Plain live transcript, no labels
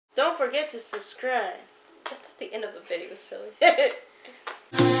Don't forget to subscribe. That's at the end of the video, silly.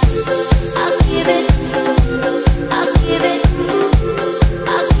 I'll give it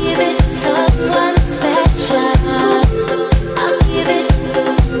to someone special. I'll give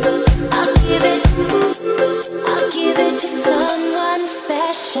it to someone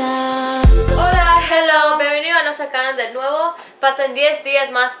special. Hola, hello, bienvenido a nuestro canal de nuevo. Faltan 10 días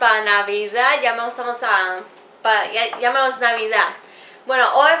más para Navidad. Ya vamos llamamos Navidad. Bueno,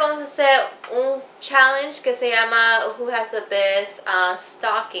 hoy vamos a hacer un challenge que se llama Who Has the Best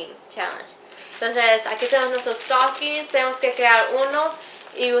Stocking Challenge. Entonces, aquí tenemos nuestros stockings, tenemos que crear uno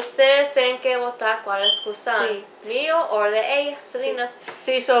y ustedes tienen que votar cuál les gusta. Sí. Mío o de ella, Selena.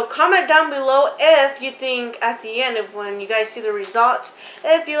 See, so comment down below if you think at the end, if when you guys see the results,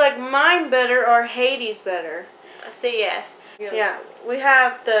 if you like mine better or Hades better. Sí, yes. Yeah, we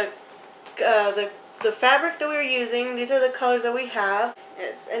have the fabric that we're using. These are the colors that we have.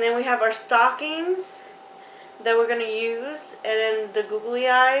 Yes, and then we have our stockings that we're gonna use, and then the googly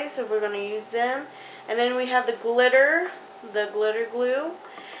eyes, so we're gonna use them. And then we have the glitter glue,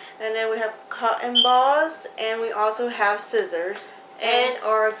 and then we have cotton balls, and we also have scissors And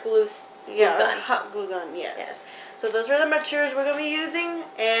our glue gun. Hot glue gun. Yes. So those are the materials we're gonna be using,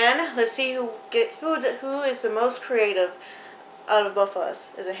 and let's see who is the most creative out of both of us.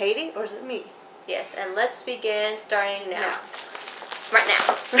 Is it Haiti or is it me? Yes, and let's begin starting now. Right now.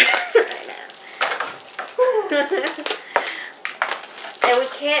 Right now. And we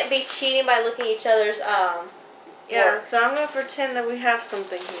can't be cheating by looking at each other's Yeah, work. so I'm gonna pretend that we have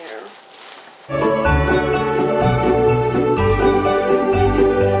something here.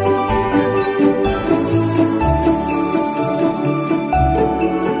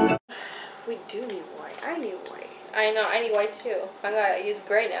 We do need white. I need white. I know, I need white too. I'm gonna use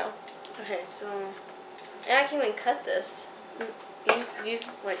gray now. Okay, so And I can't even cut this.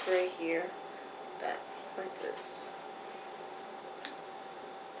 use like right here, that like this.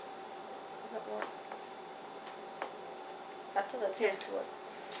 Does that work? I thought that Here. didn't work.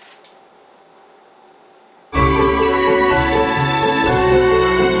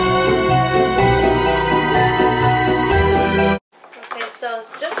 Okay, so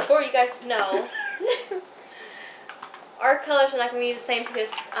just for you guys to know, our colors are not going to be the same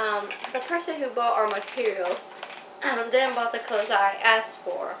because the person who bought our materials didn't buy the colors I asked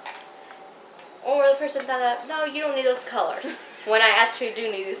for. Or the person thought that, no, you don't need those colors, when I actually do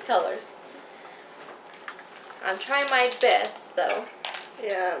need these colors. I'm trying my best, though.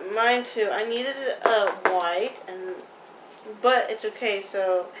 Yeah, mine too. I needed white, but it's okay.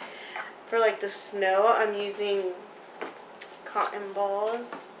 So for like the snow, I'm using cotton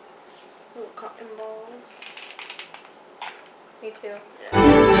balls. Ooh, cotton balls. Me too.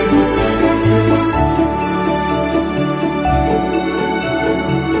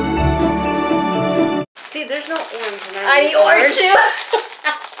 See, there's no orange. And I need orange too.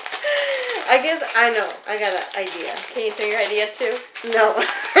 I guess I know. I got an idea. Can you say your idea too? No,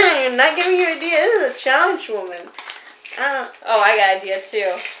 I'm not giving you an idea. This is a challenge, woman. Oh, I got an idea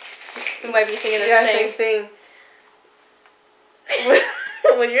too. We might be thinking the same. thing.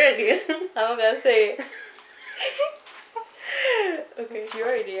 What's your idea? I'm gonna say it. Okay. It's your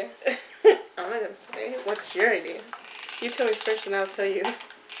idea. I'm not gonna say it. What's your idea? You tell me first and I'll tell you.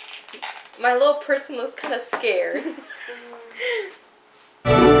 My little person looks kind of scared.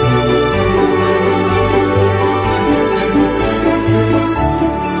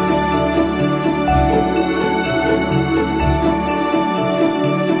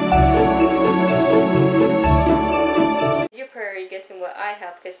 You're probably guessing what I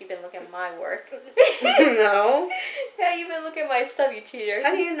have because you've been looking at my work. No. Yeah, you've been looking at my stuff, you cheater.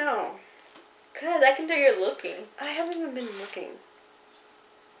 How do you know? Cause I can tell you're looking. I haven't even been looking.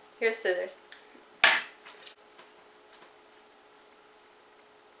 Here's scissors.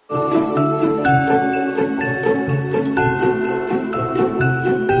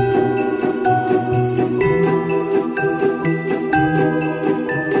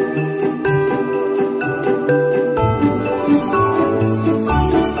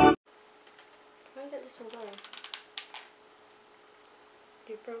 Why is it this one going?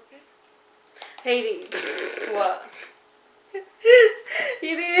 You broke it? Haiti. What?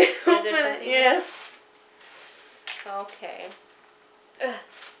 You didn't open it. something Yeah. Okay. Ugh.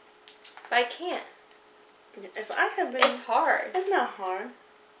 But I can't. If I had been... It's hard. It's not hard.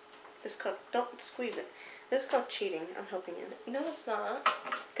 It's called... Don't squeeze it. This is called cheating. I'm helping you. No, it's not.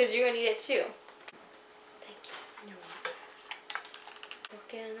 Because you're going to need it too. Thank you. You're ¿Por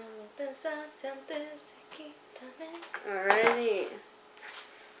qué no lo pensaste antes? Quítame. welcome. Alrighty.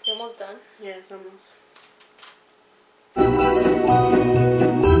 You're almost done? Yeah, it's almost.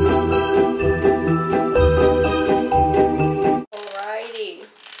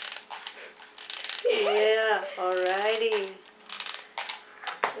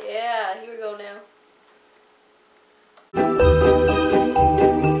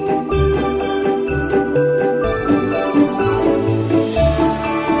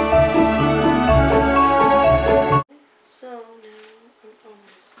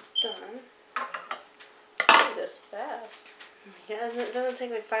 gonna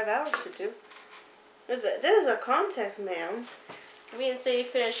take like 5 hours to do. This is a contest, ma'am. We didn't say you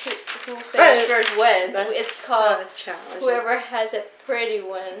finish who finished first wins. It's called a challenge. whoever has it pretty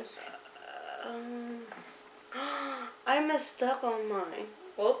wins. I messed up on mine.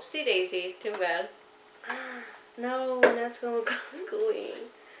 Whoopsie daisy. Too bad. No, that's gonna look ugly.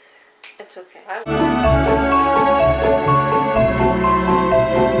 It's okay.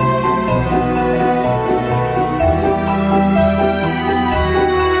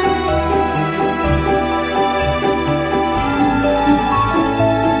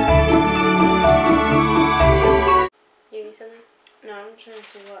 You need something? No, I'm trying to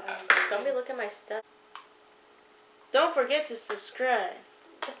see what I'm Don't be looking at my stuff. Don't forget to subscribe.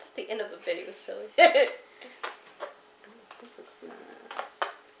 That's at the end of the video, silly. This looks nice.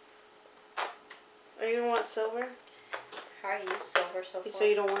 Are you gonna want silver? How are you silver so far? So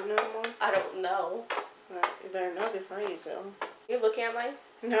you don't want no more? I don't know. Well, you better know before I use them. You looking at mine?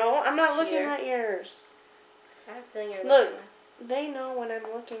 No, I'm not looking Cheater. at yours. I have a feeling you're Look, looking at mine. they know when I'm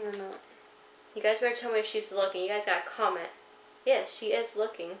looking or not. You guys better tell me if she's looking. You guys gotta comment. Yes, she is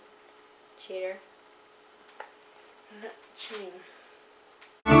looking. Cheater. I'm not cheating.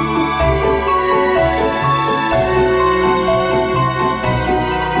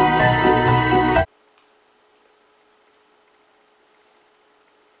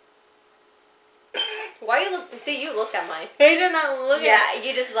 Why you look? See, you looked at mine. I did not look Yeah, at.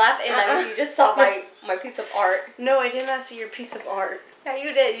 you just laughed and then you just saw my piece of art. No, I did not see your piece of art. Yeah,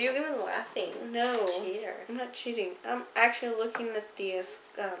 you did. You even laughing. No. Cheater. I'm not cheating. I'm actually looking at the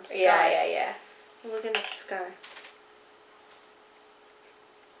sky. Yeah. I'm looking at the sky.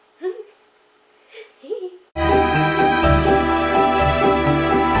 Okay,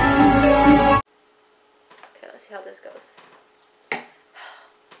 let's see how this goes.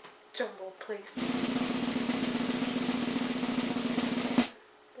 Jumble, please.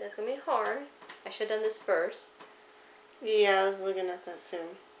 It's gonna be hard. I should have done this first. Yeah, I was looking at that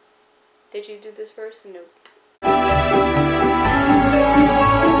too. Did you do this first? Nope.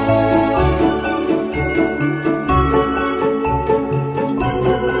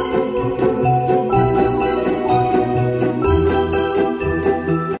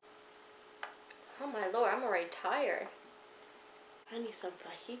 Oh my lord, I'm already tired. I need some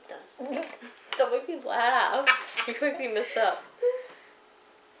fajitas. Don't make me laugh. You're gonna make me mess up.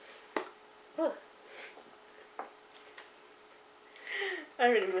 Whew. I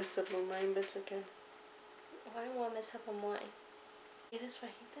already messed up on mine, but it's okay. Why do I want to mess up on mine? It is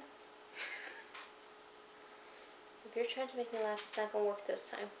fajitas. If you're trying to make me laugh, it's not gonna work this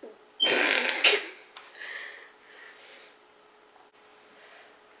time.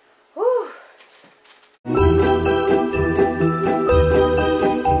 Whew.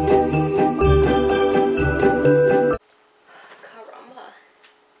 Caramba.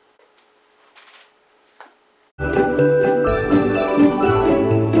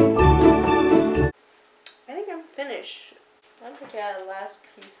 I think I'm finished. I'm gonna get the last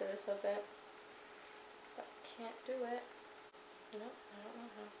piece of this of it. But I can't do it. Nope, I don't know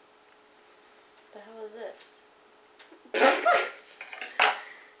how. The hell is this?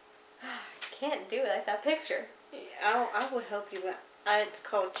 I can't do it like that picture. I would help you, but it's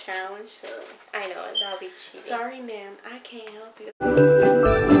called challenge, so. I know, and that'll be cheating. Sorry, ma'am, I can't help you.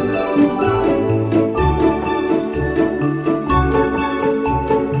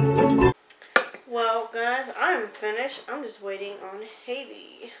 Well, guys, I'm finished. I'm just waiting on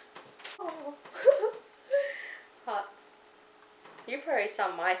Haley. Oh. Hot. You probably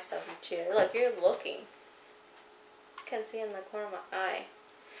saw my stuff, you cheater. Look, you're looking. I can see in the corner of my eye.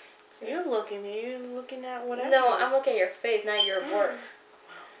 You're looking at whatever. No, I'm looking at your face, not your work.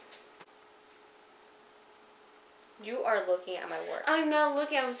 You are looking at my work. I'm not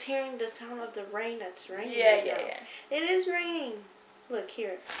looking. I was hearing the sound of the rain that's raining. Yeah. It is raining. Look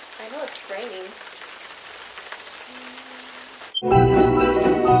here. I know it's raining.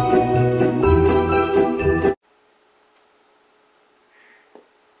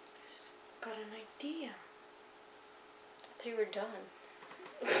 Just got an idea. I thought you were done.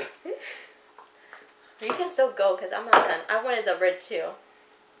 You can still go because I'm not done. I wanted the red too.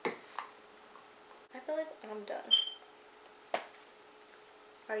 I feel like I'm done.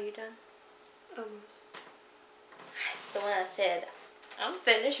 Are you done? Almost. The one that said, I'm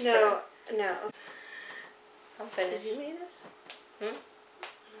finished. No. I'm finished. Did you make this? Hmm?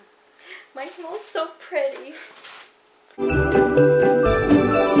 Mine smells so pretty.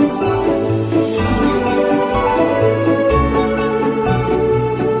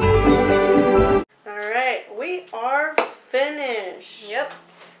 Alright, we are finished. Yep.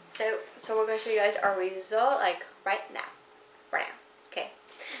 So we're gonna show you guys our result like right now. Okay.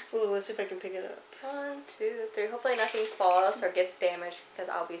 Ooh, let's see if I can pick it up. 1, 2, 3. Hopefully nothing falls or gets damaged because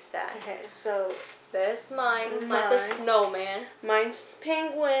I'll be sad. Okay, so This is mine. Mine's a snowman. mine's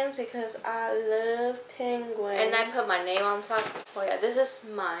penguins because I love penguins. And I put my name on top. Oh yeah, this is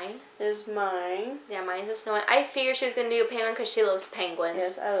mine. This is mine. Yeah, mine's a snowman. I figured she was going to do a penguin because she loves penguins.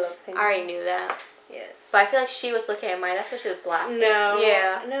 Yes, I love I penguins. already knew that. Yes. But I feel like she was looking at mine. That's why she was laughing. No.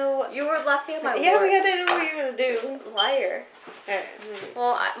 Yeah. No. You were laughing at my Yeah, work. we gotta do what you're gonna do. Liar. Alright.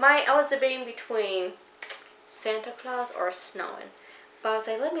 Well, I was debating between Santa Claus or snowman. But I was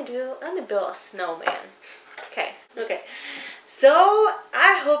like, let me build a snowman. Okay. Okay. So,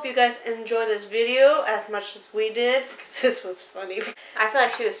 I hope you guys enjoy this video as much as we did because this was funny. I feel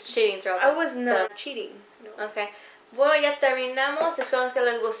like she was cheating throughout I was not cheating. No. Okay. Bueno, ya terminamos. Espero que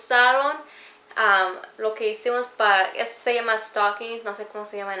les gustaron. Lo que hicimos se llama stockings, no sé cómo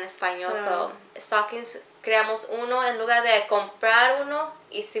se llama en español, pero stockings, creamos uno, en lugar de comprar uno,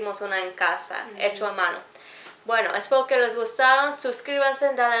 hicimos uno en casa, hecho a mano. Bueno, espero que les gustaron,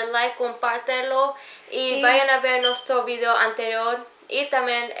 suscríbanse, dale like, compártelo y vayan a ver nuestro video anterior y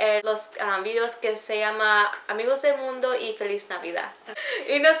también los videos que se llama Amigos del Mundo y Feliz Navidad.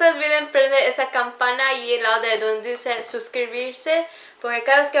 Y no se olviden prender esa campana y el lado de donde dice suscribirse, porque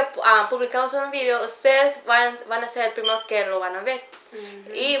cada vez que publicamos un video, ustedes van a ser el primero que lo van a ver.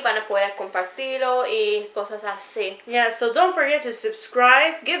 Y van a poder compartirlo y cosas así. Yeah, so don't forget to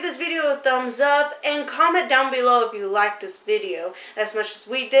subscribe, give this video a thumbs up, and comment down below if you like this video as much as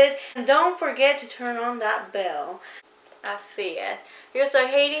we did. And don't forget to turn on that bell. Así es. Yo soy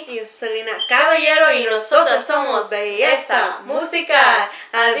Heidi. Y yo soy Selena Caballero y nosotros somos Belleza, Música.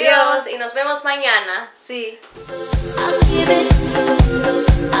 Adiós y nos vemos mañana. Sí. I'll give it